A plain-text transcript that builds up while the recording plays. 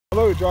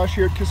Hello, Josh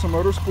here at Kissel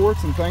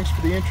Motorsports, and thanks for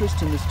the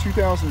interest in this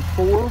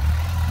 2004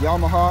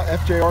 Yamaha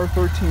FJR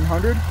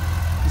 1300.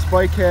 This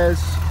bike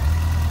has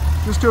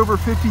just over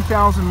 50,000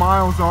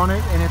 miles on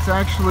it, and it's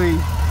actually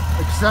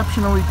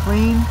exceptionally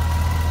clean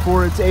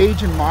for its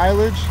age and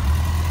mileage.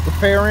 The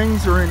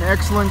fairings are in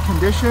excellent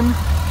condition.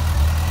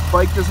 The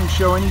bike doesn't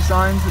show any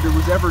signs that it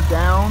was ever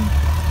down.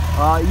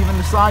 Even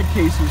the side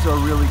cases are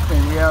really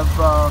clean. We have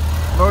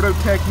Moto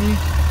Technique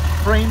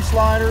frame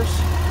sliders.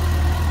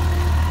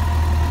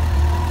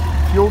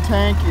 Fuel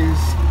tank is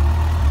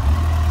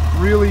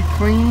really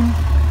clean.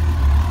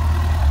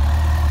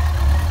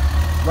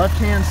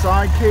 Left-hand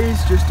side case,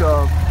 just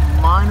a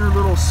minor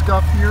little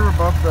scuff here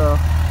above the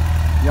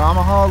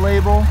Yamaha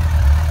label,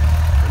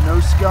 but no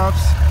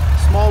scuffs.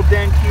 Small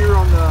dent here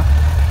on the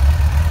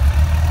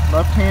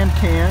left-hand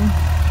can.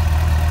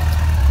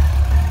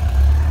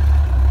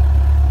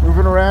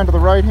 Moving around to the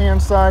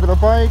right-hand side of the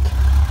bike,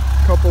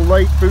 a couple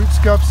light boot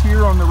scuffs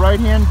here on the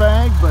right-hand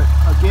bag, but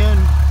again,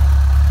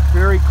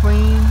 very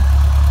clean.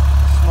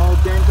 Small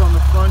dent on the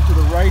front of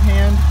the right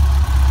hand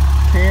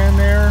can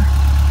there.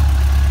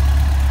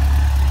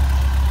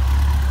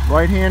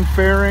 Right hand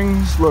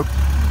fairings look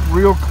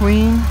real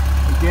clean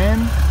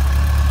again.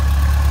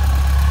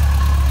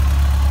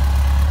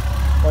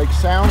 Like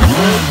sounds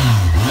good.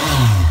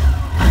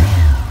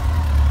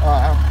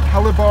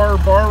 Helibar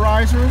bar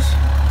risers.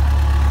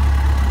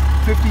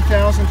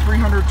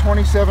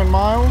 50,327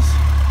 miles.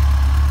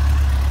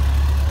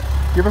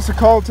 Give us a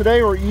call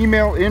today or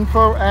email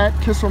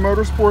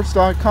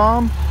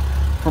info@kisselmotorsports.com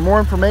for more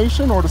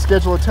information or to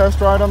schedule a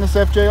test ride on this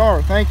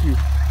FJR. Thank you.